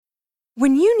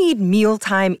When you need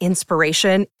mealtime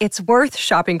inspiration, it's worth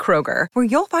shopping Kroger, where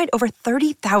you'll find over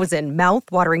 30,000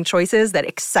 mouth-watering choices that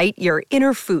excite your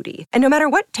inner foodie. And no matter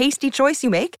what tasty choice you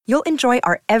make, you'll enjoy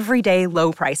our everyday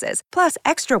low prices, plus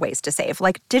extra ways to save,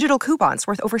 like digital coupons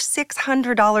worth over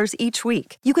 $600 each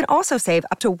week. You can also save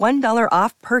up to $1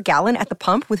 off per gallon at the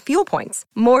pump with fuel points.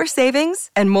 More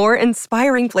savings and more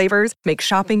inspiring flavors make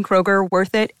shopping Kroger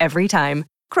worth it every time.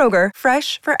 Kroger,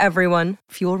 fresh for everyone.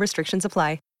 Fuel restrictions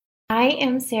apply. I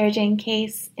am Sarah Jane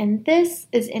Case, and this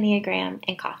is Enneagram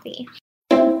and Coffee.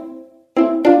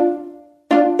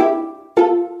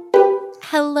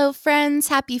 Hello, friends.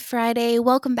 Happy Friday.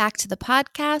 Welcome back to the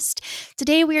podcast.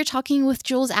 Today, we are talking with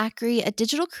Jules Acree, a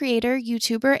digital creator,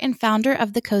 YouTuber, and founder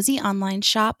of the cozy online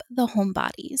shop, The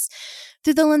Homebodies.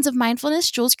 Through the lens of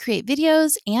mindfulness, Jules create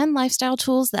videos and lifestyle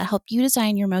tools that help you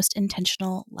design your most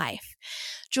intentional life.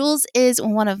 Jules is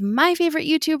one of my favorite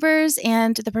YouTubers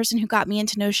and the person who got me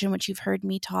into Notion, which you've heard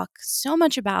me talk so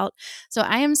much about. So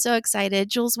I am so excited.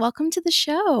 Jules, welcome to the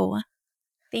show.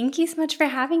 Thank you so much for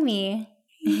having me.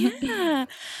 Yeah.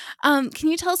 Can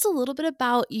you tell us a little bit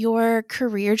about your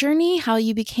career journey, how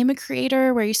you became a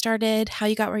creator, where you started, how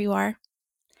you got where you are?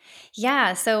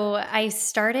 Yeah, so I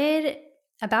started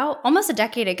about almost a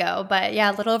decade ago, but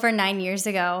yeah, a little over 9 years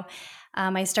ago.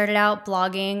 I started out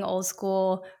blogging, old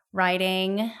school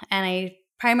writing, and I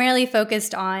primarily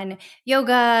focused on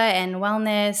yoga and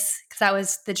wellness because that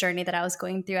was the journey that I was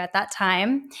going through at that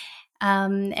time.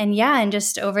 And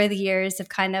just over the years have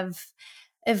kind of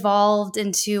evolved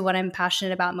into what I'm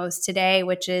passionate about most today,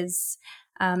 which is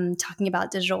talking about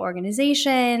digital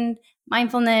organization,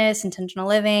 mindfulness, intentional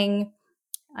living,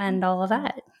 and all of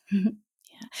that.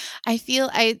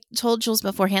 I told Jules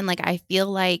beforehand, I feel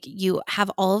like you have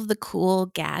all of the cool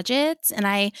gadgets, and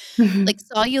I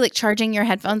saw you charging your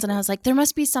headphones, and I was like, there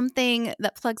must be something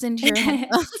that plugs into your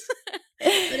headphones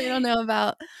that I don't know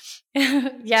about.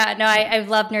 Yeah, no, I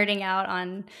love nerding out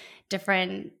on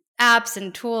different apps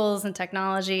and tools and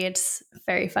technology. It's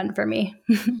very fun for me.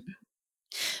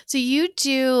 So you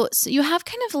have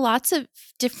kind of lots of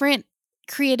different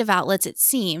creative outlets, it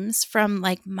seems, from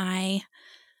my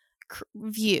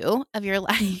view of your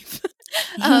life,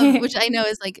 which I know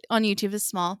is on YouTube is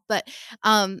small, but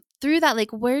through that,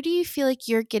 where do you feel like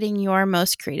you're getting your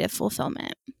most creative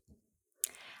fulfillment?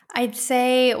 I'd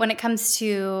say when it comes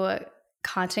to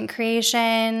content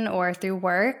creation or through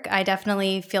work, I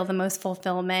definitely feel the most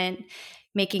fulfillment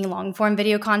making long form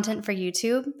video content for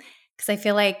YouTube because I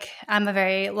feel like I'm a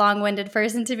very long-winded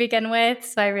person to begin with.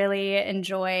 So I really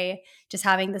enjoy just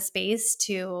having the space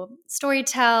to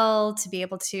storytell, to be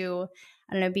able to,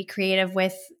 be creative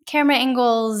with camera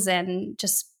angles and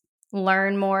just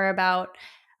learn more about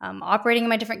operating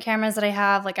my different cameras that I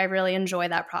have. I really enjoy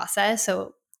that process.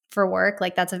 So for work,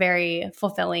 that's a very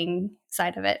fulfilling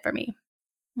side of it for me.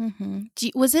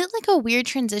 Mm-hmm. Was it a weird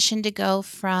transition to go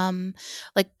from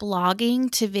blogging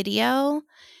to video?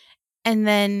 And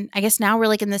then I guess now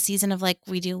we're in the season of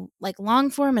we do long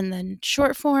form and then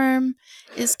short form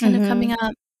is kind of coming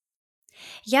up.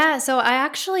 Yeah. So I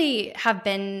actually have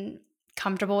been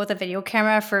comfortable with a video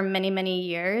camera for many, many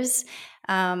years.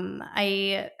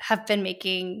 I have been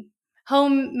making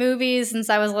home movies since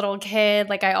I was a little kid.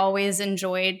 I always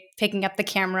enjoyed picking up the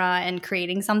camera and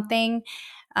creating something.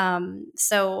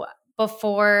 So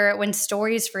before, when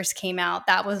stories first came out,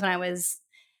 that was when I was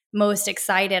most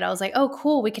excited. I was like, oh,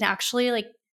 cool. We can actually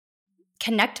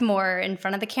connect more in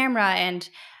front of the camera. And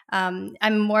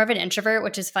I'm more of an introvert,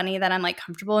 which is funny that I'm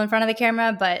comfortable in front of the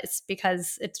camera, but it's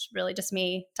because it's really just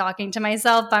me talking to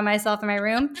myself by myself in my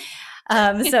room.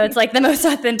 So it's the most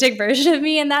authentic version of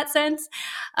me in that sense.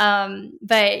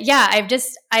 But yeah,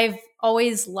 I've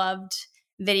always loved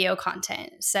video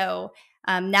content. So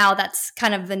now that's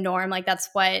kind of the norm. That's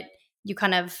what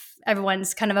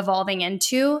everyone's kind of evolving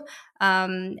into.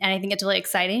 And I think it's really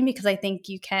exciting because I think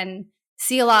you can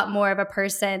see a lot more of a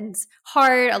person's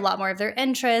heart, a lot more of their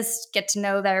interests, get to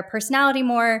know their personality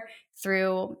more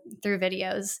through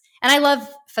videos. And I love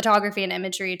photography and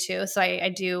imagery too. So I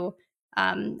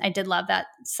did love that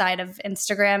side of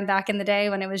Instagram back in the day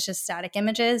when it was just static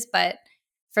images. But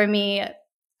for me,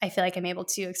 I feel like I'm able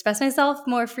to express myself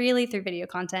more freely through video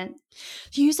content.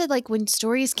 You said when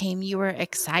stories came, you were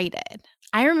excited.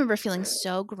 I remember feeling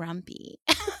so grumpy.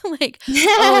 Oh, we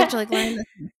have to learn this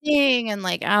thing and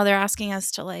they're asking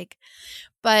us to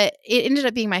but it ended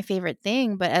up being my favorite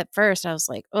thing. But at first I was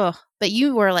oh, but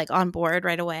you were on board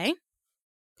right away.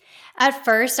 At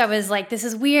first I was this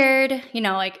is weird,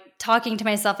 talking to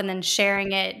myself and then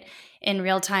sharing it in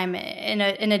real time in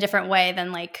a different way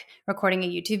than recording a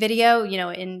YouTube video.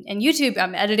 In YouTube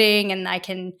I'm editing and I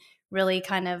can really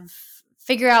kind of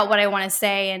figure out what I want to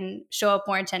say and show up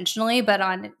more intentionally. But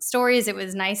on stories, it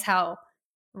was nice how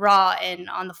raw and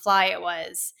on the fly it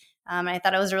was. I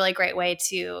thought it was a really great way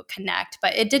to connect,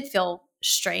 but it did feel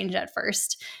strange at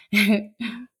first. Do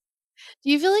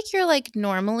you feel like you're like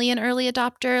normally an early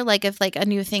adopter? Like if like a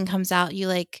new thing comes out, you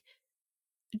like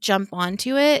jump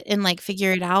onto it and like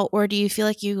figure it out? Or do you feel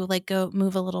like you like go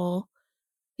move a little,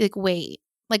 like wait?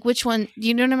 Like which one? Do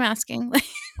you know what I'm asking?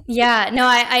 Yeah, no,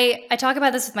 I talk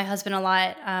about this with my husband a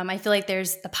lot. I feel like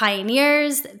there's the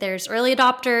pioneers, there's early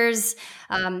adopters,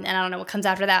 and I don't know what comes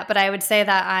after that, but I would say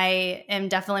that I am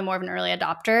definitely more of an early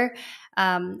adopter.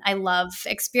 I love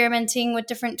experimenting with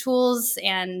different tools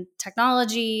and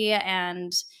technology,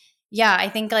 and yeah, I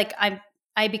think like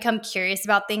I become curious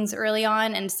about things early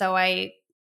on, and so I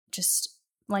just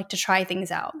like to try things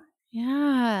out.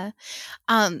 Yeah.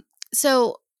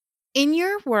 So in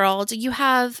your world, you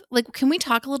have like, can we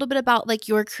talk a little bit about like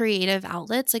your creative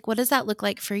outlets? Like, what does that look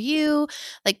like for you?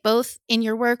 Like, both in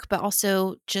your work, but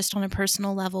also just on a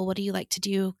personal level, what do you like to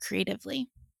do creatively?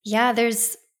 Yeah,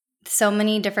 there's so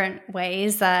many different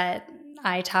ways that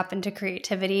I tap into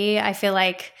creativity. I feel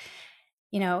like,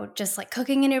 just like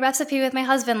cooking a new recipe with my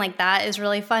husband, like that is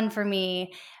really fun for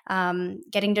me.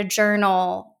 Getting to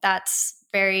journal, that's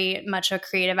very much a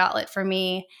creative outlet for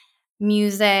me.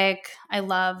 Music, I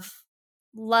love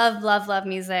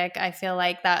music. I feel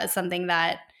like that is something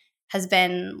that has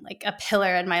been like a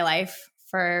pillar in my life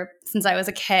for since I was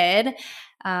a kid.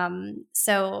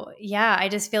 So yeah, I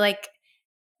just feel like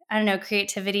I don't know,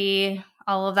 creativity,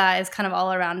 all of that is kind of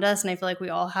all around us. And I feel like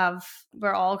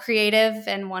we're all creative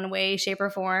in one way, shape, or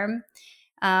form.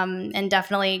 And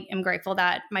definitely am grateful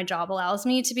that my job allows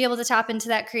me to be able to tap into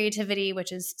that creativity,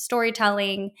 which is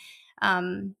storytelling.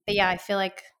 But yeah, I feel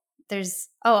like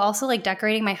also like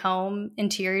decorating my home,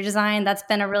 interior design. That's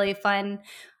been a really fun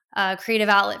creative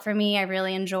outlet for me. I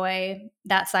really enjoy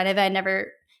that side of it. I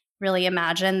never really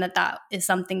imagined that is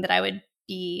something that I would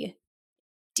be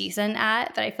decent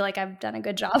at, but I feel like I've done a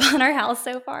good job on our house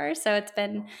so far. So it's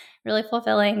been really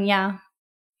fulfilling. Yeah.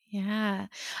 Yeah.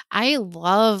 I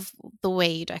love the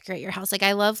way you decorate your house. Like,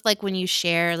 I love like when you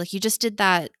share, like you just did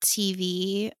that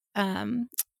TV console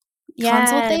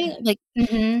Yeah. thing. Like,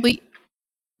 hmm wait,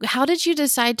 how did you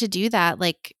decide to do that?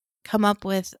 Like, come up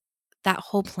with that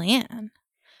whole plan?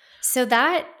 So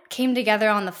that came together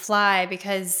on the fly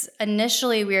because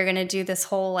initially we were going to do this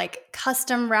whole like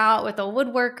custom route with a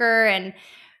woodworker and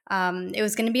it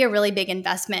was going to be a really big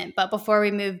investment. But before we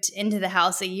moved into the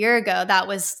house a year ago, that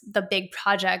was the big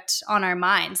project on our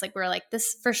minds. Like we are like,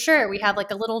 this for sure. We have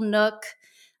like a little nook.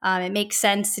 It makes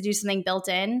sense to do something built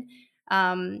in.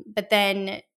 But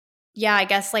then, yeah, I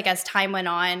guess like as time went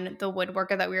on, the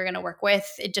woodworker that we were going to work with,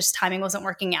 it just timing wasn't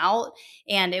working out.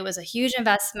 And it was a huge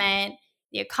investment.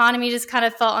 The economy just kind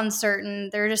of felt uncertain.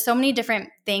 There were just so many different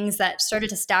things that started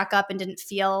to stack up and didn't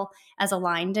feel as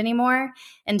aligned anymore.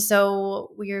 And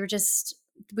so we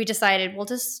decided we'll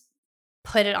just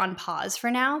put it on pause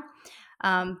for now.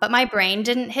 But my brain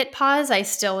didn't hit pause. I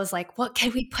still was like, what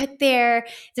can we put there?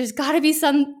 There's got to be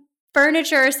some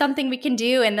furniture or something we can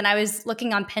do. And then I was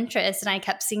looking on Pinterest and I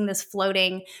kept seeing this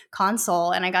floating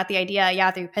console. And I got the idea,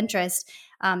 yeah, through Pinterest.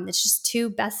 It's just two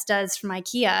Bestas from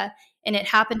IKEA. And it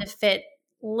happened to fit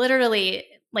literally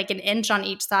like an inch on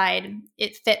each side.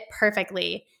 It fit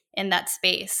perfectly in that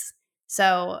space.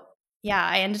 So yeah,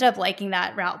 I ended up liking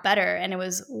that route better and it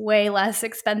was way less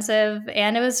expensive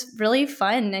and it was really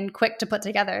fun and quick to put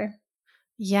together.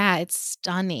 Yeah, it's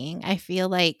stunning. I feel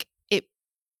like it,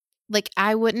 like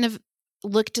I wouldn't have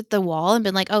looked at the wall and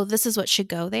been like, oh, this is what should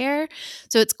go there.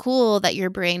 So it's cool that your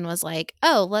brain was like,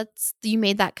 oh, you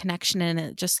made that connection and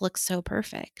it just looks so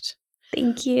perfect.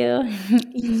 Thank you.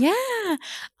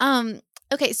 Yeah.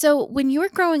 Okay, so when you were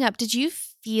growing up, did you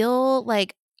feel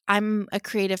like I'm a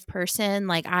creative person,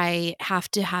 like I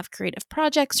have to have creative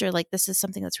projects or like this is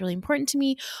something that's really important to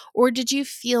me? Or did you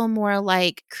feel more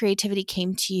like creativity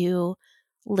came to you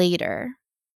later?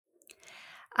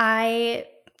 I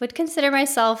would consider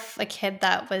myself a kid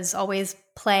that was always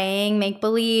playing make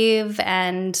believe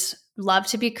and loved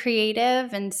to be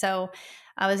creative. And so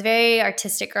I was very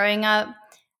artistic growing up.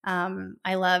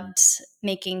 I loved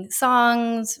making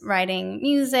songs, writing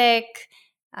music,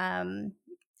 um,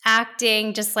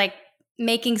 acting, just like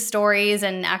making stories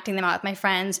and acting them out with my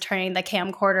friends, turning the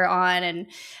camcorder on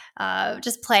and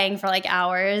just playing for like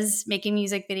hours, making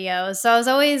music videos. So I was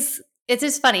always, it's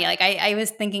just funny. Like I was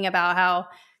thinking about how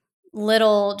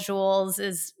little Jules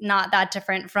is not that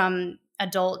different from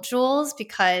adult Jules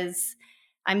because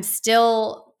I'm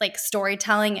still like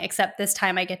storytelling, except this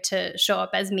time I get to show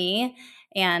up as me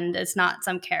and it's not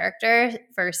some character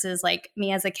versus like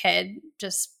me as a kid,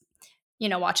 just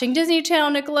watching Disney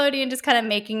Channel, Nickelodeon, just kind of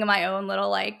making my own little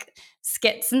like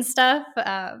skits and stuff.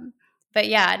 But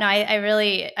yeah, no,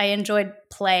 I enjoyed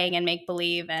playing and make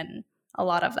believe and a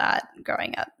lot of that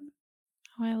growing up.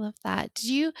 Oh, I love that. Did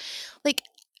you like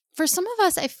for some of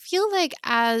us, I feel like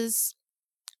as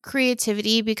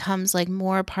creativity becomes like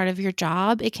more part of your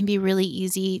job, it can be really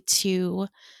easy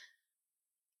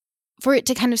for it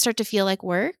to kind of start to feel like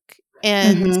work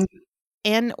and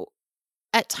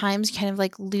at times kind of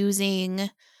like losing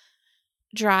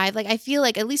drive. Like I feel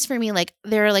like at least for me, like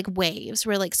there are like waves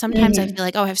where like sometimes I feel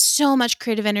like, oh, I have so much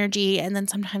creative energy, and then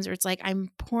sometimes where it's like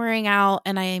I'm pouring out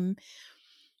and I'm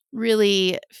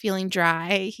really feeling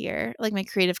dry here. Like my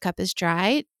creative cup is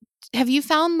dry. Have you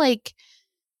found like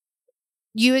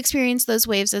you experience those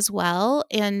waves as well?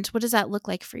 And what does that look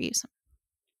like for you?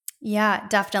 Yeah,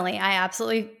 definitely. I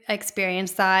absolutely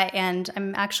experienced that. And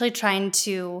I'm actually trying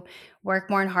to work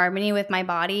more in harmony with my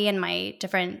body and my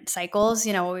different cycles.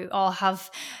 We all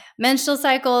have menstrual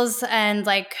cycles and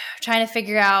like trying to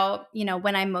figure out,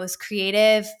 when I'm most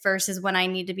creative versus when I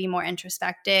need to be more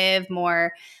introspective,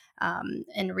 more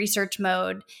in research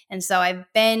mode. And so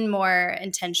I've been more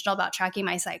intentional about tracking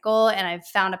my cycle, and I've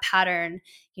found a pattern,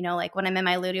 like when I'm in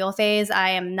my luteal phase, I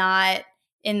am not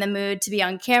in the mood to be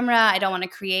on camera. I don't want to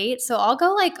create. So I'll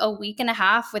go like a week and a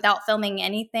half without filming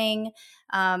anything.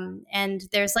 And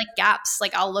there's like gaps.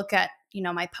 Like I'll look at,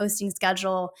 my posting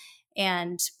schedule.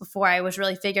 And before I was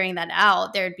really figuring that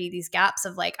out, there'd be these gaps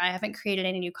of like, I haven't created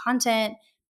any new content.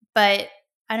 But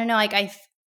I don't know, like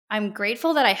I'm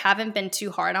grateful that I haven't been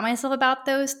too hard on myself about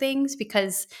those things,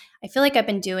 because I feel like I've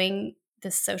been doing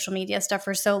this social media stuff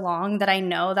for so long that I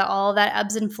know that all of that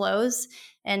ebbs and flows.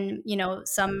 And,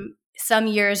 some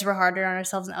years we're harder on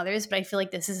ourselves than others, but I feel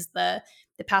like this is the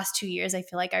past 2 years. I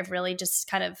feel like I've really just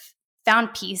kind of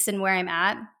found peace in where I'm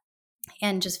at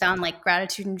and just found like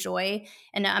gratitude and joy.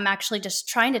 And I'm actually just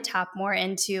trying to tap more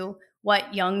into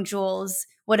what young Jules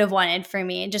would have wanted for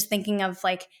me, and just thinking of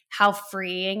like how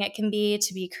freeing it can be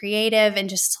to be creative and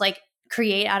just like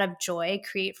create out of joy,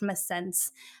 create from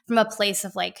a place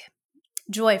of like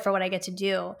joy for what I get to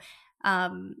do.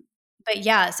 But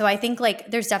yeah, so I think like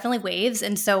there's definitely waves.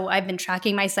 And so I've been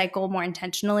tracking my cycle more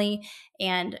intentionally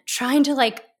and trying to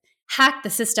like hack the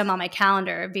system on my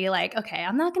calendar, be like, okay,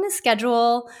 I'm not going to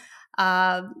schedule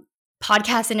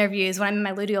podcast interviews when I'm in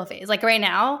my luteal phase. Like right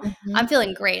now, I'm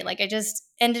feeling great. Like I just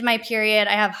ended my period.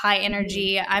 I have high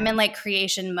energy. I'm in like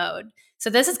creation mode.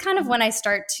 So this is kind of when I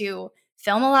start to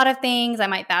film a lot of things. I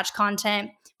might batch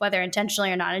content, whether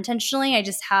intentionally or not intentionally. I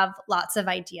just have lots of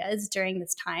ideas during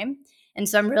this time. And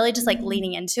so I'm really just like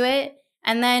leaning into it.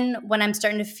 And then when I'm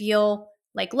starting to feel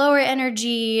like lower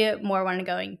energy, more want to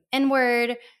going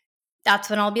inward, that's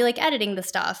when I'll be like editing the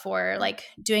stuff or like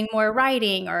doing more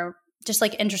writing or just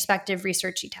like introspective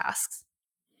researchy tasks.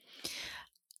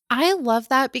 I love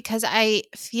that because I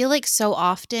feel like so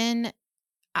often,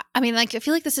 I mean, like, I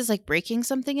feel like this is like breaking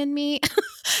something in me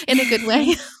in a good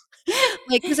way.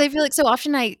 Like, because I feel like so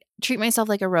often I treat myself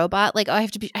like a robot. Like, oh, I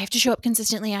have to show up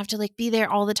consistently. I have to like be there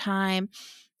all the time.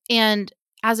 And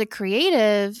as a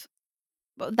creative,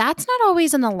 that's not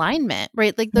always in alignment,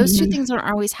 right? Like those two things aren't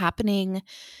always happening.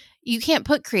 You can't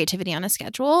put creativity on a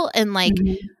schedule. And like,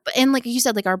 and like you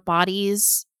said, like our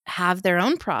bodies have their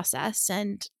own process,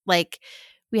 and like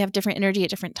we have different energy at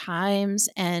different times.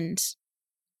 And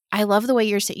I love the way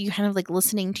you kind of like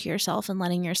listening to yourself and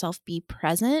letting yourself be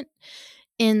present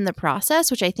in the process,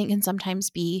 which I think can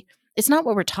sometimes be, it's not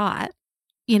what we're taught,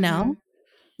 you know?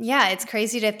 Yeah, it's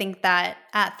crazy to think that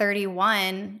at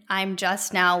 31, I'm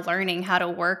just now learning how to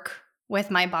work with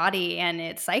my body and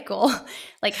its cycle.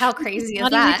 Like, how crazy is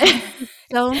that?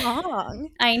 So long.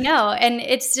 I know. And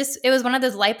it was one of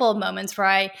those light bulb moments where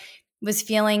I was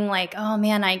feeling like, oh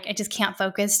man, I just can't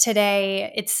focus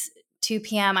today. It's 2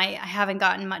 p.m. I haven't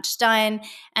gotten much done.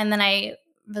 And then I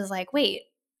was like, wait,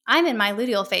 I'm in my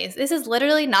luteal phase. This is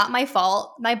literally not my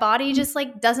fault. My body just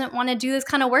like doesn't want to do this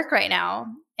kind of work right now.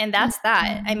 And that's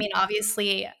that. I mean,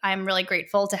 obviously, I'm really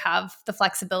grateful to have the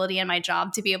flexibility in my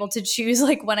job to be able to choose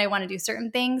like when I want to do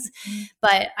certain things.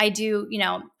 But I do,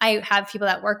 I have people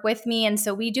that work with me. And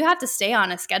so we do have to stay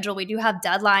on a schedule. We do have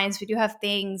deadlines. We do have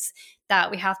things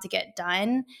that we have to get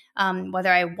done,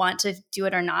 whether I want to do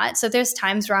it or not. So there's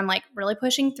times where I'm like really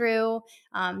pushing through.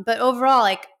 But overall,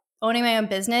 like owning my own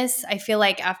business, I feel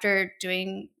like I've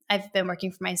been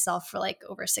working for myself for like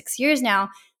over 6 years now.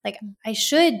 Like I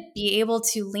should be able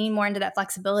to lean more into that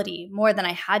flexibility more than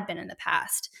I had been in the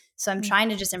past. So I'm trying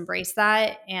to just embrace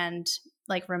that and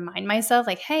like remind myself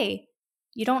like, hey,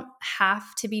 you don't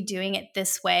have to be doing it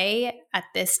this way at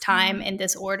this time in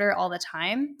this order all the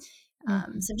time.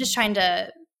 So just trying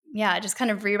to just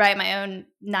kind of rewrite my own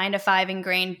 9 to 5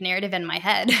 ingrained narrative in my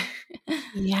head.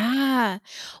 Yeah.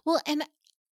 Well, and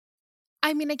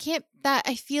I mean,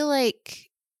 I feel like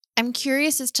I'm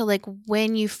curious as to like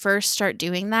when you first start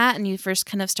doing that and you first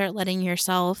kind of start letting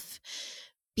yourself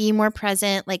be more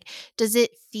present. Like,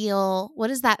 what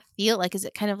does that feel like? Is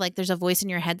it kind of like there's a voice in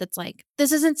your head that's like,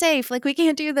 this isn't safe. Like, we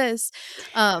can't do this.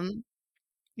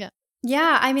 Yeah.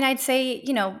 Yeah. I mean, I'd say,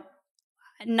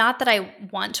 not that I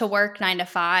want to work 9 to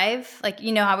 5. Like,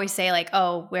 how we say like,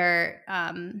 oh,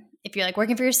 if you're like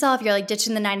working for yourself, you're like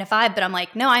ditching the 9 to 5. But I'm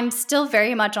like, no, I'm still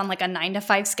very much on like a 9 to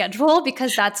 5 schedule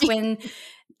because that's when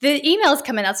the emails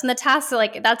come in. That's when the tasks are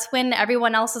like, that's when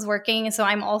everyone else is working. So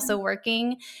I'm also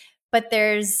working. But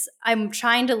I'm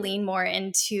trying to lean more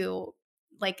into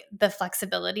like the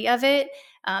flexibility of it.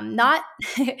 Not,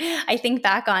 I think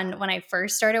back on when I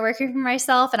first started working for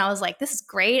myself and I was like, this is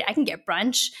great. I can get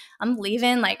brunch. I'm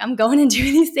leaving. Like I'm going and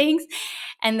doing these things.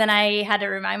 And then I had to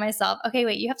remind myself, okay,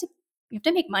 wait, you have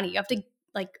to make money. You have to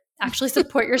like actually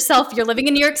support yourself. You're living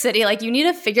in New York City. Like you need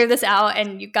to figure this out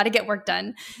and you've got to get work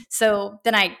done. So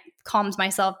then I calmed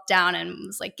myself down and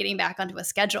was like getting back onto a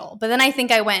schedule. But then I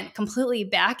think I went completely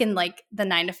back in like the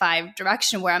 9 to 5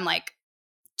 direction where I'm like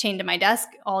chained to my desk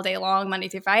all day long, Monday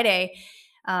through Friday.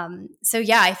 So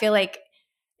yeah, I feel like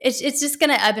it's just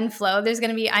going to ebb and flow.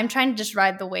 I'm trying to just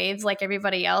ride the waves like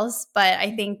everybody else. But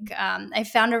I think I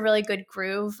found a really good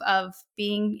groove of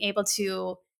being able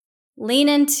to lean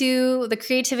into the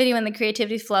creativity when the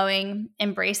creativity is flowing,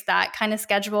 embrace that kind of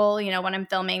schedule. When I'm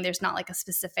filming, there's not like a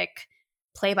specific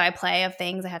play-by-play of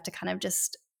things. I have to kind of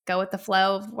just go with the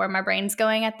flow of where my brain's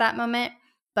going at that moment.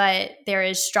 But there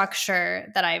is structure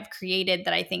that I've created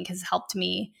that I think has helped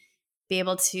me be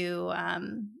able to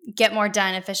get more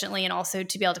done efficiently and also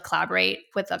to be able to collaborate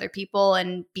with other people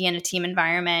and be in a team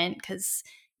environment because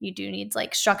you do need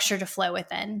like structure to flow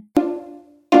within.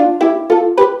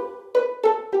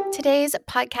 Today's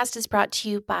podcast is brought to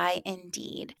you by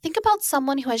Indeed. Think about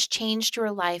someone who has changed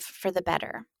your life for the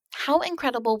better. How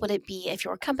incredible would it be if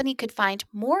your company could find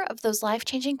more of those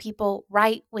life-changing people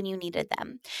right when you needed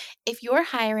them? If you're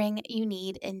hiring, you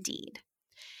need Indeed.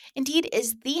 Indeed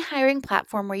is the hiring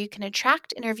platform where you can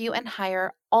attract, interview, and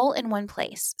hire all in one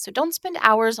place. So don't spend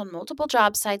hours on multiple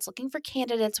job sites looking for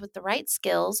candidates with the right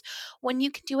skills when you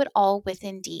can do it all with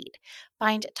Indeed.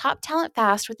 Find top talent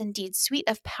fast with Indeed's suite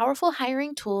of powerful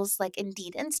hiring tools like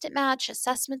Indeed Instant Match,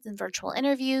 assessments, and virtual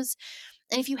interviews.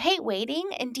 And if you hate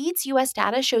waiting, Indeed's US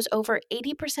data shows over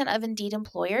 80% of Indeed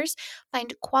employers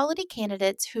find quality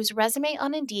candidates whose resume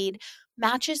on Indeed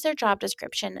matches their job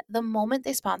description the moment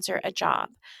they sponsor a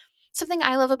job. Something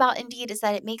I love about Indeed is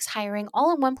that it makes hiring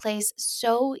all in one place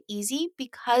so easy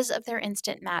because of their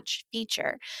instant match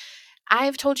feature.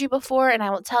 I've told you before, and I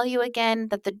will tell you again,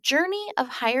 that the journey of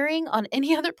hiring on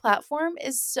any other platform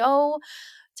is so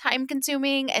time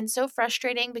consuming and so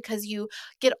frustrating because you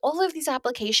get all of these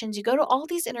applications, you go to all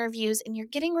these interviews, and you're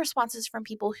getting responses from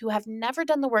people who have never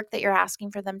done the work that you're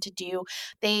asking for them to do.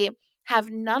 They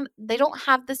don't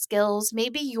have the skills.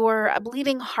 Maybe you're a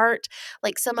bleeding heart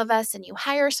like some of us, and you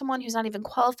hire someone who's not even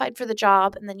qualified for the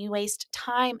job, and then you waste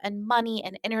time and money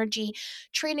and energy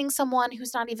training someone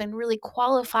who's not even really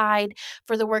qualified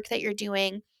for the work that you're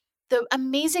doing. The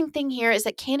amazing thing here is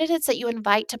that candidates that you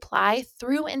invite to apply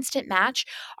through Instant Match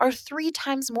are 3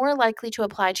 times more likely to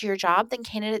apply to your job than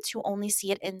candidates who only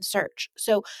see it in search.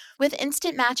 So with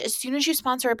Instant Match, as soon as you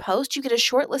sponsor a post, you get a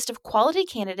short list of quality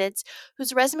candidates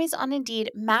whose resumes on Indeed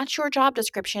match your job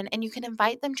description, and you can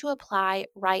invite them to apply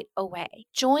right away.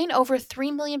 Join over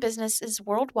 3 million businesses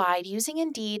worldwide using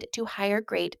Indeed to hire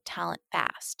great talent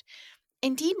fast.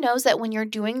 Indeed knows that when you're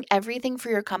doing everything for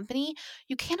your company,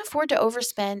 you can't afford to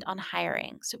overspend on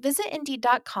hiring. So visit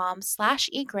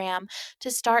Indeed.com/egram to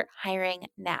start hiring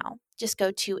now. Just go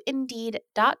to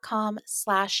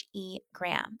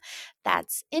Indeed.com/egram.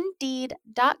 That's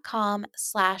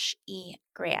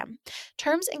Indeed.com/egram.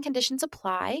 Terms and conditions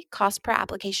apply. Cost per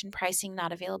application pricing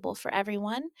not available for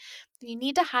everyone. If you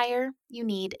need to hire, you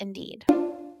need Indeed.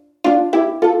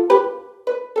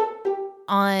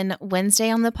 On Wednesday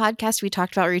on the podcast, we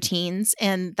talked about routines,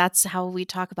 and that's how we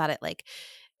talk about it. Like,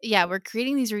 yeah, we're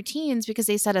creating these routines because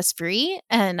they set us free,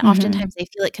 and oftentimes they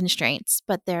feel like constraints,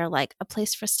 but they're like a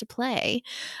place for us to play.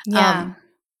 Yeah.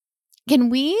 Can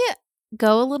we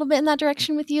go a little bit in that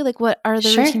direction with you? Like, what are the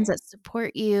Sure. routines that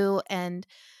support you? And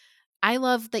I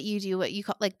love that you do what you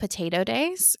call like potato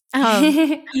days.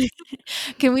 Can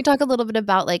we talk a little bit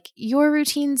about like your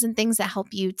routines and things that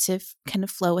help you to kind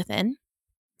of flow within?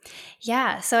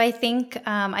 Yeah. So I think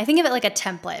of it like a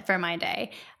template for my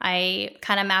day. I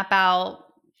kind of map out,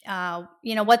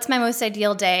 what's my most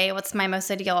ideal day? What's my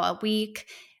most ideal week?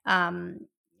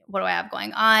 what do I have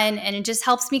going on? And it just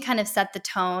helps me kind of set the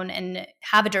tone and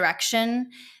have a direction.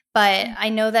 But I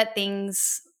know that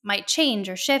things might change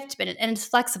or shift, and it's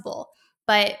flexible.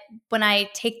 But when I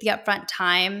take the upfront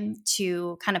time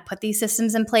to kind of put these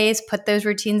systems in place, put those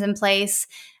routines in place,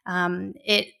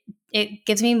 it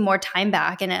gives me more time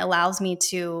back, and it allows me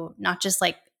to not just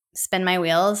like spin my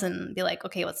wheels and be like,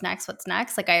 okay, what's next? What's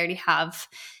next? Like I already have,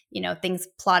 things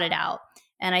plotted out.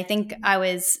 And I think I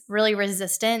was really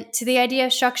resistant to the idea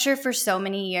of structure for so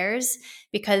many years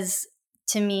because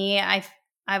to me, I've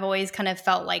always kind of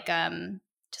felt like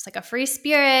just like a free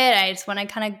spirit. I just want to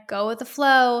kind of go with the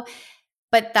flow.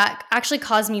 But that actually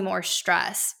caused me more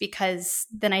stress because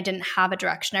then I didn't have a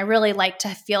direction. I really like to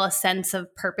feel a sense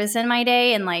of purpose in my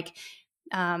day. And like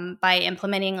by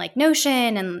implementing like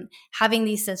Notion and having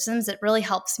these systems, it really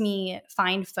helps me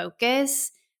find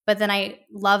focus. But then I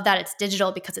love that it's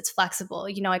digital because it's flexible.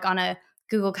 Like on a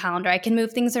Google Calendar, I can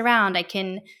move things around. I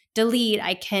can delete.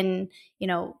 I can,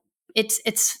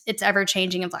 it's ever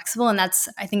changing and flexible. And I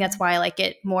think that's why I like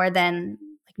it more than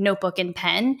like notebook and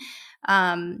pen.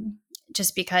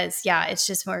 Just because,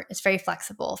 it's very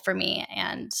flexible for me.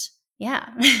 And yeah.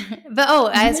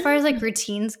 But as far as like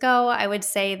routines go, I would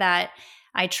say that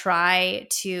I try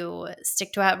to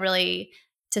stick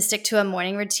to a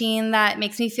morning routine that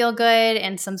makes me feel good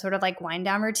and some sort of like wind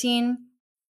down routine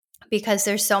because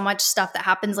there's so much stuff that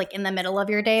happens like in the middle of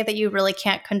your day that you really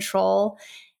can't control.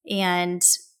 And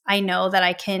I know that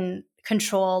I can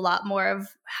control a lot more of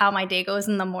how my day goes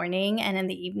in the morning and in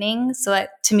the evening. So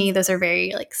that, to me, those are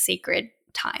very like sacred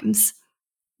times.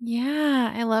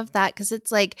 Yeah, I love that because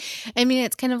it's like,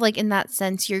 it's kind of like in that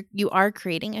sense, you are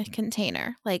creating a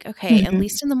container. Like, okay, at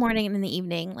least in the morning and in the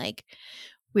evening, like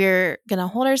we're gonna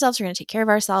hold ourselves, we're gonna take care of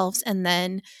ourselves, and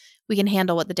then we can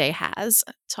handle what the day has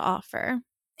to offer.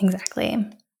 Exactly.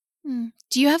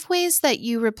 Do you have ways that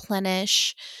you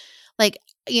replenish, like,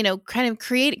 kind of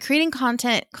creating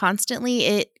content constantly?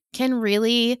 It can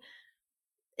really,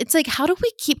 it's like, how do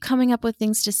we keep coming up with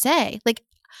things to say? Like,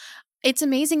 it's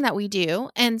amazing that we do.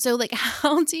 And so like,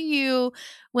 how do you,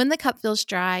 when the cup feels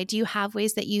dry, do you have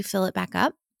ways that you fill it back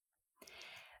up?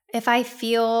 If I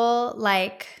feel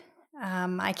like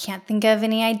I can't think of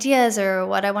any ideas or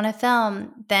what I want to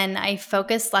film, then I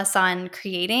focus less on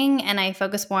creating and I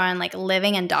focus more on like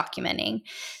living and documenting.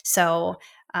 So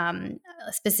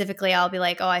specifically, I'll be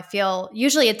like,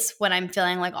 usually it's when I'm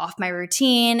feeling like off my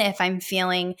routine, if I'm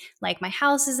feeling like my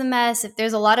house is a mess, if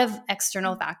there's a lot of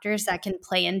external factors that can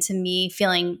play into me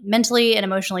feeling mentally and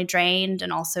emotionally drained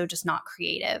and also just not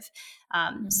creative.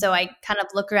 So I kind of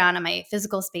look around at my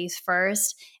physical space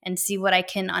first and see what I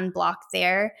can unblock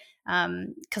there.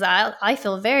 Because I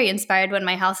feel very inspired when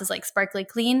my house is like sparkly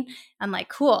clean. I'm like,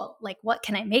 cool, like what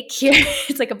can I make here?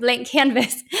 It's like a blank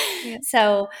canvas. Yeah.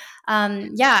 So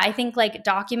I think like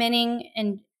documenting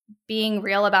and being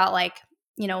real about like,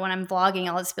 when I'm vlogging,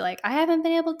 I'll just be like, I haven't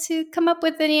been able to come up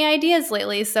with any ideas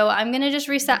lately. So I'm going to just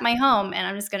reset my home and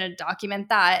I'm just going to document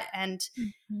that. And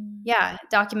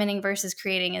documenting versus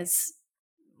creating is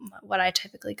what I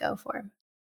typically go for.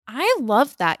 I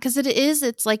love that because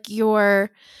it's like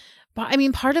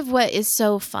part of what is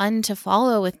so fun to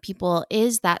follow with people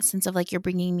is that sense of like you're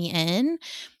bringing me in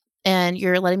and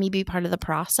you're letting me be part of the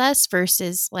process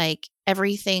versus like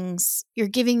you're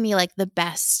giving me like the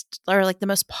best or like the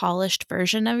most polished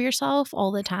version of yourself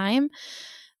all the time.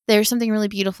 There's something really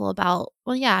beautiful about,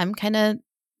 I'm kind of,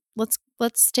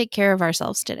 let's take care of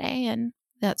ourselves today. And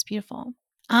that's beautiful.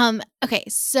 Okay.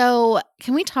 So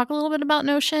can we talk a little bit about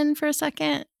Notion for a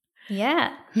second?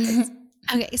 Yeah.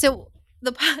 Okay. So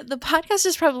the podcast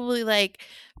is probably like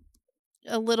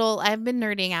a little, I've been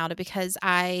nerding out because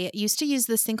I used to use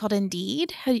this thing called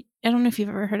Indeed. I don't know if you've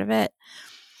ever heard of it.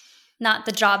 Not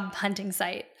the job hunting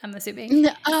site, I'm assuming.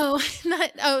 No,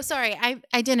 sorry.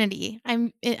 Identity.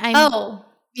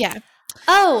 Yeah.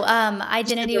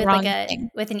 Identity with like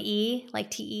with an E,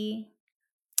 like TE.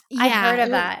 Yeah, I've heard of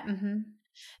that.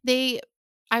 Mm-hmm.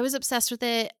 I was obsessed with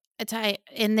it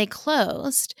and they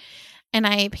closed. And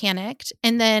I panicked.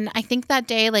 And then I think that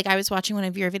day, like I was watching one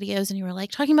of your videos and you were like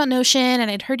talking about Notion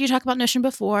and I'd heard you talk about Notion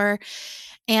before.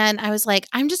 And I was like,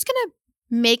 I'm just going to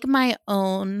make my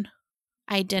own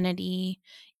identity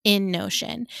in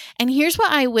Notion. And here's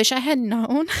what I wish I had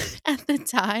known at the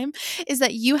time is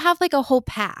that you have like a whole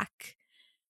pack,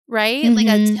 right? Mm-hmm. Like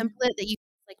a template that you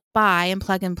like buy and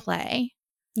plug and play.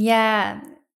 Yeah.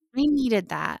 I needed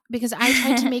that because I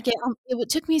tried to make it. It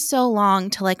took me so long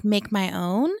to like make my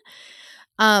own.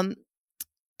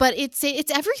 But it's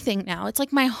everything now. It's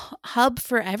like my hub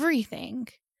for everything.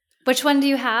 Which one do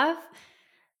you have?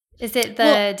 Is it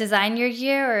the Design Your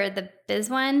Year or the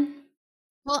Biz one?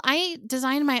 Well, I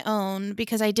designed my own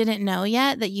because I didn't know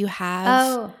yet that you have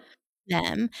Oh,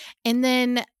 them. And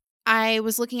then I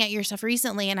was looking at your stuff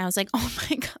recently and I was like, oh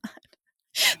my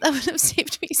God, that would have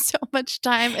saved me so much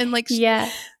time. And like, yeah.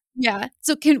 yeah.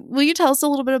 So will you tell us a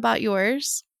little bit about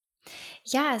yours?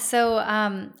 Yeah, so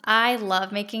I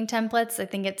love making templates. I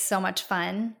think it's so much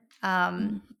fun.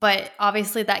 Mhm. But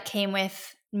obviously, that came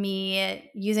with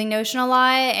me using Notion a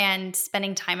lot and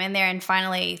spending time in there and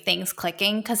finally things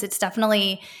clicking because it's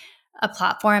definitely a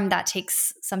platform that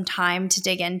takes some time to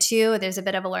dig into. There's a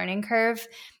bit of a learning curve.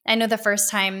 I know the first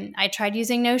time I tried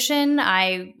using Notion,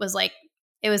 it was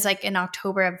like in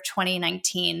October of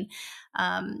 2019.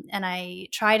 And I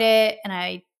tried it and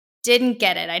I didn't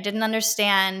get it. I didn't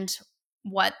understand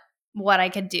what I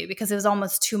could do because it was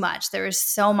almost too much. There was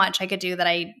so much I could do that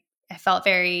I felt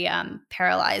very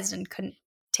paralyzed and couldn't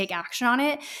take action on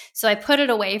it. So I put it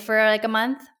away for like a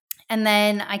month, and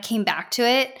then I came back to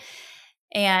it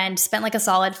and spent like a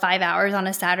solid 5 hours on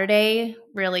a Saturday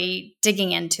really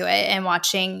digging into it and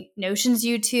watching Notion's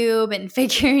YouTube and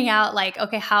figuring out like,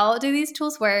 okay, how do these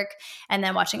tools work? And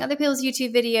then watching other people's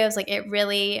YouTube videos. Like it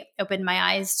really opened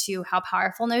my eyes to how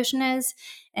powerful Notion is.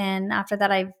 And after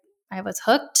that, I was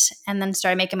hooked and then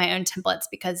started making my own templates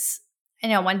because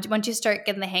once you start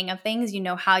getting the hang of things, you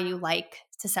know how you like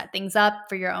to set things up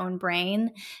for your own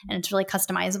brain, and it's really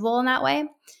customizable in that way.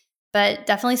 But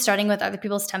definitely starting with other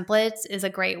people's templates is a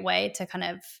great way to kind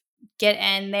of get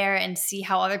in there and see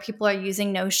how other people are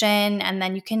using Notion. And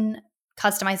then you can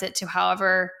customize it to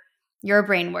however your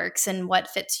brain works and what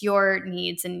fits your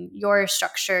needs and your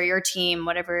structure, your team,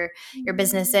 whatever your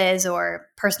business is or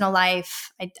personal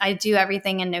life. I do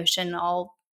everything in Notion,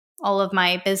 all of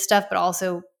my biz stuff, but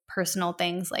also personal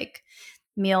things like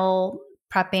meal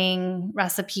prepping,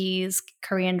 recipes,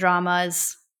 Korean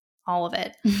dramas, all of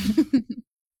it.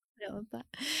 I love that.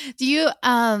 Do you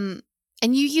and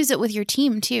you use it with your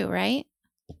team too, right?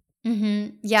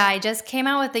 Yeah, I just came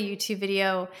out with a YouTube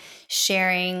video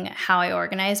sharing how I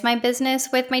organize my business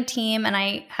with my team. And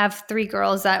I have 3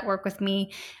 girls that work with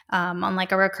me on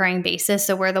like a recurring basis.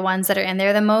 So we're the ones that are in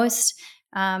there the most.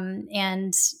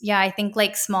 And yeah, I think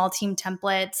like small team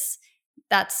templates,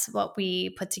 that's what we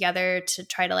put together to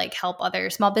try to like help other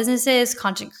small businesses,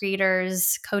 content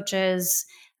creators, coaches,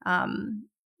 um,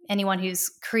 anyone who's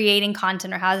creating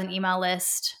content or has an email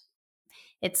list.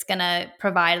 It's going to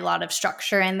provide a lot of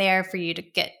structure in there for you to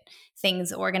get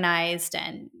things organized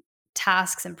and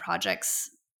tasks and projects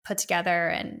put together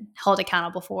and held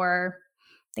accountable for,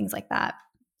 things like that.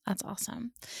 That's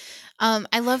awesome.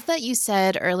 I love that you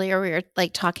said earlier we were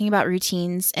like talking about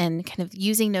routines and kind of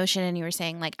using Notion, and you were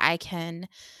saying like I can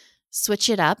switch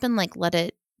it up and like let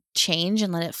it change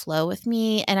and let it flow with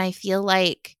me. And I feel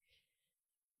like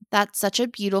that's such a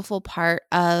beautiful part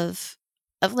of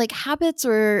like habits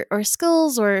or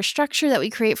skills or structure that we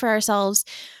create for ourselves,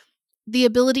 the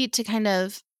ability to kind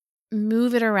of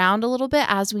move it around a little bit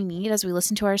as we need, as we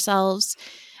listen to ourselves.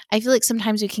 I feel like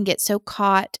sometimes we can get so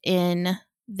caught in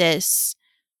this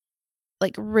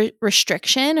like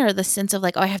restriction or the sense of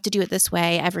like, oh, I have to do it this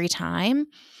way every time.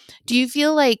 Do you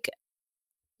feel like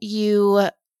you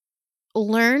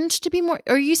learned to be more,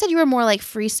 or you said you were more like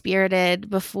free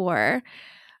spirited before?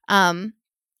 Um,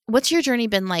 what's your journey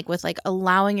been like with like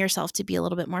allowing yourself to be a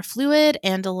little bit more fluid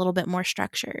and a little bit more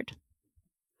structured?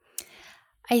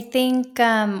 I think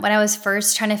when I was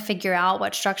first trying to figure out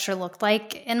what structure looked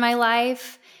like in my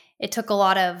life, it took a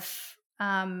lot of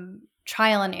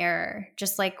trial and error,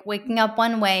 just like waking up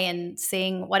one way and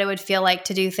seeing what it would feel like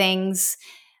to do things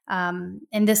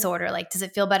in this order. Like, does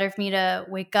it feel better for me to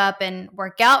wake up and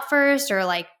work out first? Or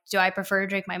like, do I prefer to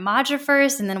drink my matcha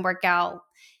first and then work out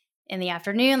in the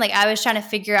afternoon? Like I was trying to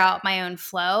figure out my own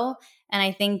flow. And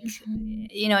I think, Mhm.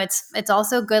 it's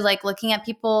also good like looking at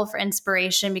people for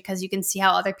inspiration because you can see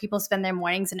how other people spend their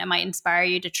mornings and it might inspire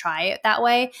you to try it that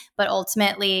way. But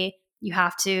ultimately, you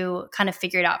have to kind of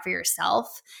figure it out for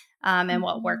yourself and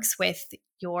what Mhm. works with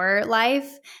your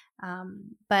life.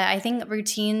 But I think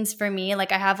routines for me,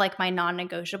 like I have like my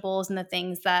non-negotiables and the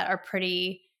things that are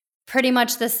pretty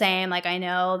much the same. Like I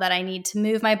know that I need to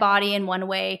move my body in one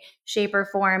way, shape, or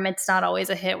form. It's not always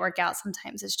a HIIT workout.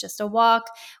 Sometimes it's just a walk,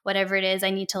 whatever it is.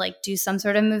 I need to like do some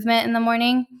sort of movement in the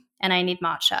morning, and I need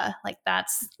matcha. Like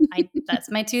that's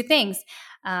my 2 things.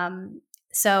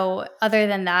 So other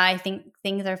than that, I think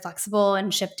things are flexible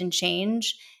and shift and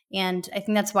change. And I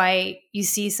think that's why you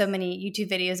see so many YouTube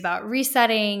videos about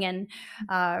resetting and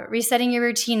resetting your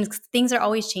routines. 'Cause things are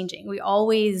always changing.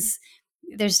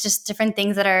 There's just different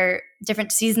things that are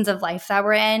different seasons of life that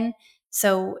we're in.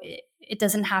 So it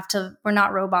doesn't have to, we're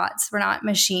not robots, we're not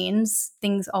machines.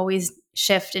 Things always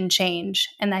shift and change.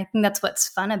 And I think that's what's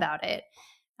fun about it.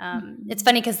 It's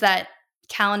funny because that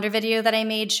calendar video that I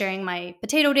made sharing my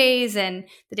potato days and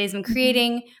the days I'm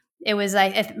creating, it was,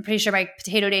 I'm pretty sure my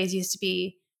potato days used to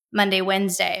be Monday,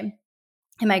 Wednesday,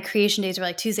 and my creation days were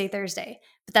like Tuesday, Thursday.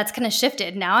 But that's kind of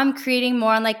shifted. Now I'm creating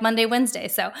more on like Monday, Wednesday.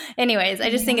 So anyways, I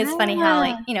just think it's funny how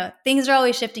like, things are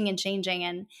always shifting and changing.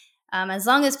 And as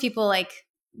long as people like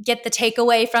get the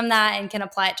takeaway from that and can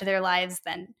apply it to their lives,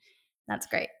 then that's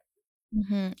great.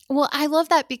 Well, I love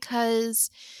that because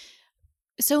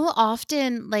so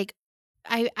often, like,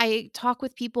 I talk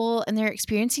with people and they're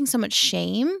experiencing so much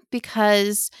shame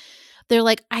because they're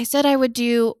like, I said I would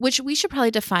do, which we should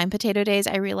probably define potato days.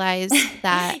 I realize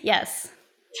that. Yes.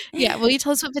 Yeah. Will you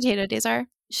tell us what potato days are?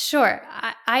 Sure.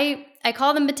 I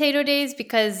call them potato days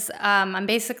because I'm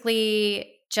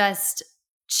basically just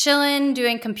chilling,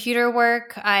 doing computer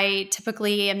work. I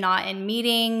typically am not in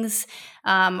meetings,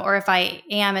 or if I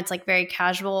am, it's like very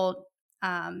casual.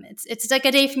 It's like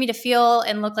a day for me to feel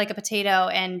and look like a potato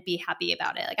and be happy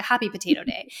about it, like a happy potato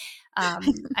day.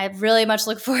 I really much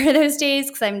look forward to those days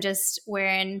because I'm just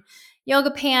wearing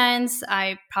yoga pants.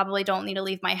 I probably don't need to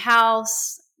leave my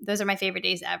house. Those are my favorite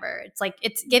days ever. It's like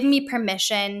it's giving me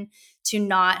permission to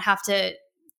not have to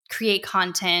create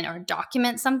content or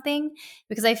document something,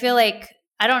 because I feel like,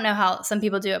 I don't know how some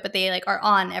people do it, but they like are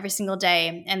on every single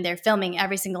day and they're filming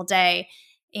every single day.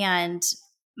 And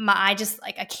I just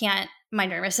like, I can't, my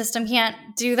nervous system can't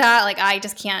do that. Like I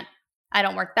just can't, I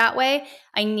don't work that way.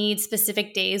 I need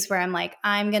specific days where I'm like,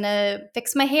 I'm going to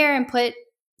fix my hair and put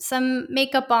some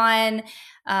makeup on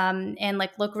and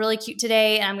like look really cute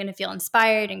today, and I'm going to feel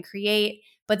inspired and create.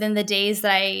 But then the days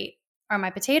that are my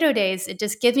potato days, it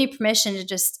just gives me permission to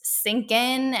just sink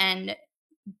in and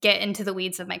get into the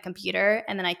weeds of my computer,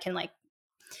 and then I can like,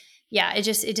 it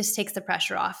just takes the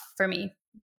pressure off for me.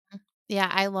 Yeah,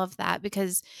 I love that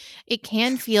because it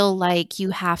can feel like you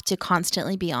have to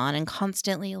constantly be on and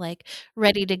constantly like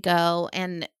ready to go,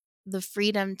 and the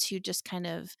freedom to just kind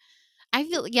of, I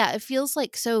feel, it feels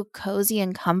like so cozy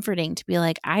and comforting to be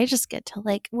like, I just get to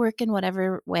like work in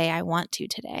whatever way I want to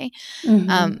today.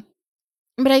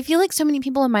 But I feel like so many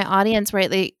people in my audience, right,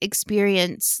 they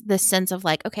experience this sense of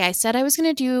like, okay, I said I was going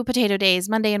to do potato days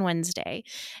Monday and Wednesday,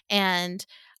 and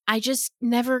I just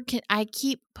never can. I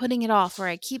keep putting it off, or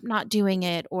I keep not doing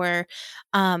it, or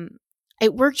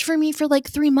it worked for me for like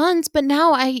 3 months, but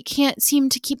now I can't seem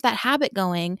to keep that habit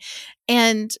going.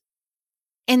 And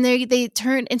they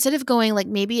turn, instead of going like,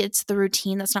 maybe it's the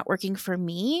routine that's not working for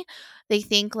me, they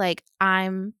think like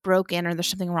I'm broken or there's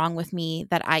something wrong with me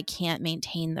that I can't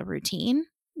maintain the routine.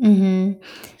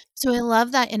 So I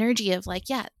love that energy of like,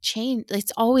 change.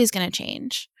 It's always going to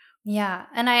change. Yeah.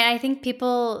 And I think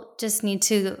people just need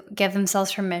to give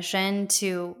themselves permission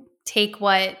to take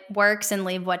what works and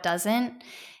leave what doesn't.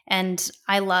 And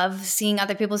I love seeing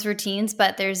other people's routines,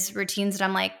 but there's routines that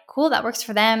I'm like, cool, that works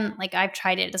for them. Like I've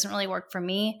tried it. It doesn't really work for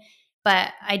me. But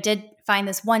I did find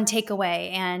this one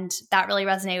takeaway and that really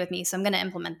resonated with me. So I'm going to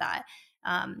implement that.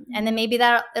 And then maybe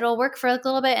that it'll work for a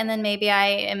little bit. And then maybe I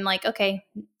am like, okay,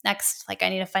 next, like I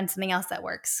need to find something else that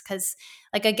works. Cause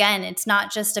like, again, it's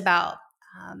not just about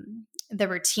the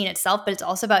routine itself, but it's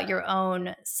also about your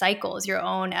own cycles, your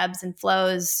own ebbs and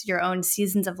flows, your own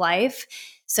seasons of life.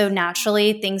 So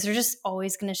naturally, things are just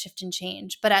always going to shift and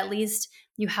change. But at least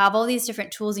you have all these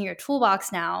different tools in your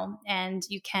toolbox now, and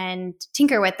you can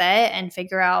tinker with it and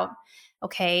figure out,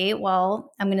 okay,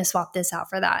 well, I'm going to swap this out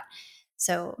for that.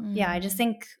 So I just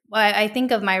think, I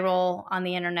think of my role on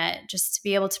the internet just to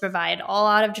be able to provide a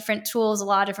lot of different tools, a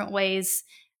lot of different ways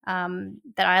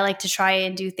that I like to try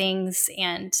and do things,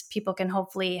 and people can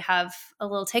hopefully have a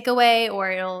little takeaway, or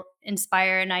it'll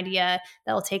inspire an idea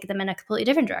that will take them in a completely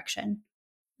different direction.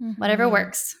 Whatever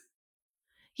works.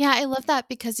 Yeah, I love that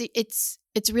because it's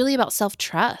really about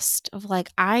self-trust of like,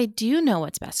 I do know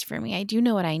what's best for me. I do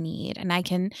know what I need, and I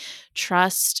can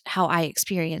trust how I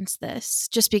experience this.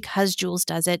 Just because Jules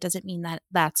does it doesn't mean that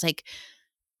that's like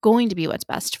going to be what's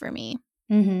best for me.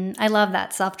 I love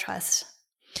that self-trust.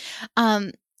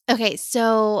 Okay,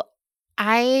 so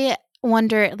I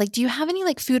wonder, like, do you have any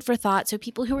like food for thought? So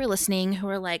people who are listening who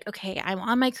are like, okay, I'm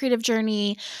on my creative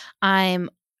journey.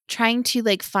 I'm trying to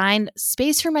like find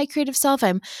space for my creative self.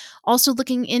 I'm also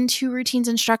looking into routines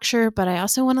and structure, but I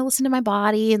also want to listen to my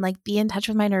body and like be in touch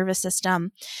with my nervous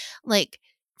system. Like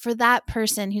for that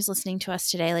person who's listening to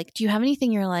us today, like, do you have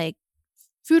anything you're like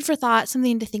food for thought,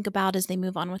 something to think about as they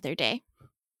move on with their day?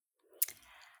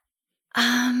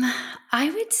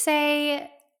 I would say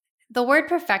the word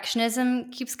perfectionism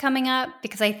keeps coming up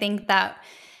because I think that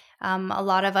a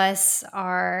lot of us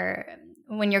are,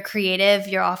 when you're creative,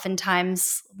 you're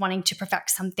oftentimes wanting to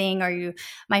perfect something, or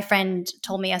my friend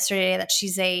told me yesterday that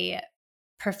she's a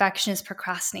Perfectionist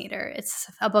Procrastinator. It's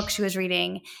a book she was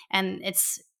reading, and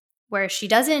it's where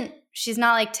she's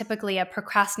not like typically a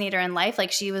procrastinator in life.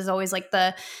 Like she was always like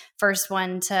the first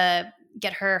one to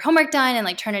get her homework done and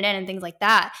like turn it in and things like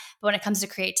that. But when it comes to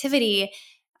creativity,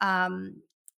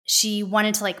 she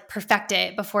wanted to like perfect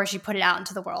it before she put it out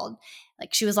into the world.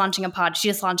 Like she was launching she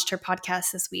just launched her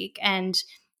podcast this week. And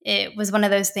it was one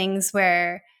of those things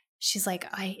where she's like,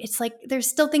 it's like, there's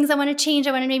still things I want to change.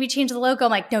 I want to maybe change the logo.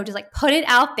 I'm like, no, just like put it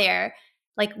out there.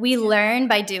 Like we learn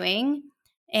by doing.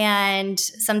 And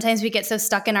sometimes we get so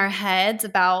stuck in our heads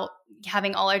about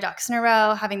having all our ducks in a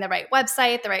row, having the right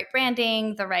website, the right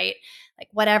branding, the right, like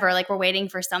whatever, like we're waiting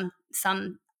for some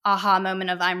aha moment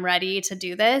of I'm ready to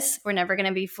do this. We're never going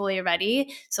to be fully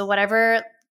ready. So whatever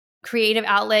creative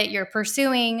outlet you're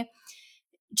pursuing,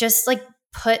 just like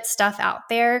put stuff out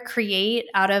there, create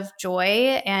out of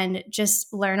joy, and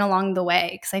just learn along the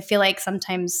way. Because I feel like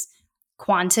sometimes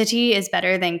quantity is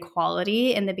better than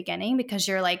quality in the beginning, because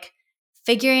you're like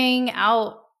figuring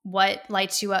out what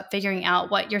lights you up, figuring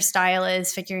out what your style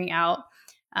is, figuring out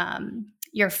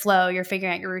your flow, you're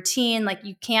figuring out your routine. Like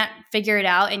you can't figure it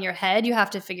out in your head. You have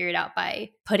to figure it out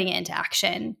by putting it into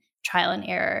action, trial and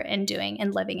error, and doing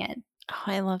and living it. Oh,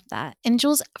 I love that. And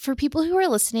Jules, for people who are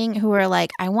listening who are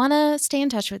like, I want to stay in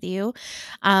touch with you,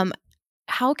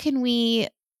 how can we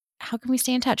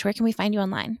stay in touch? Where can we find you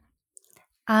online?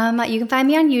 You can find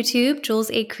me on YouTube, Jules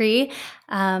Acree,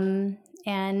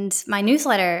 and my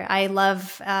newsletter. I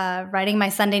love writing my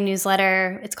Sunday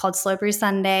newsletter. It's called Slow Brew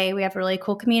Sunday. We have a really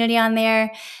cool community on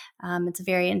there. It's a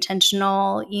very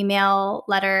intentional email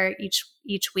letter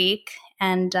each week.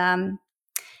 And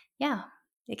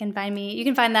you can find me. You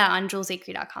can find that on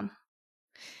julesacree.com.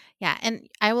 Yeah. And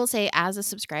I will say, as a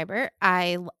subscriber,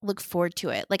 I look forward to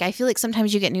it. Like, I feel like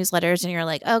sometimes you get newsletters and you're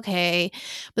like, okay,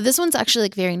 but this one's actually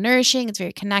like very nourishing. It's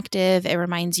very connective. It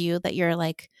reminds you that you're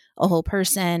like a whole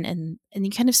person. And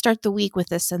you kind of start the week with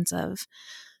this sense of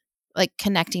like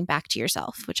connecting back to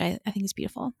yourself, which I think is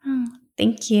beautiful.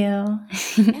 Thank you.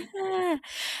 Yeah.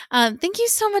 Thank you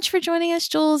so much for joining us,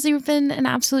 Jules. You've been an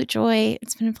absolute joy.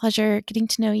 It's been a pleasure getting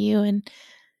to know you and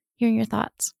hearing your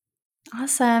thoughts.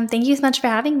 Awesome. Thank you so much for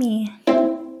having me.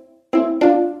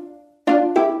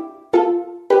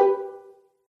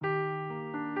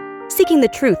 Seeking the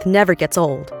truth never gets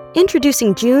old.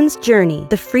 Introducing June's Journey,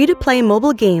 the free-to-play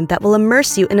mobile game that will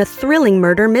immerse you in a thrilling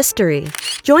murder mystery.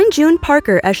 Join June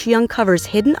Parker as she uncovers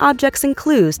hidden objects and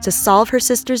clues to solve her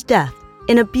sister's death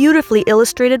in a beautifully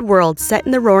illustrated world set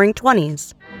in the Roaring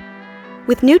 '20s.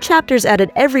 With new chapters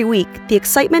added every week, the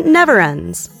excitement never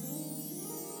ends.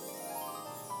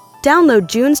 Download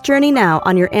June's Journey now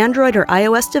on your Android or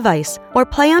iOS device, or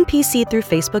play on PC through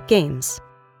Facebook Games.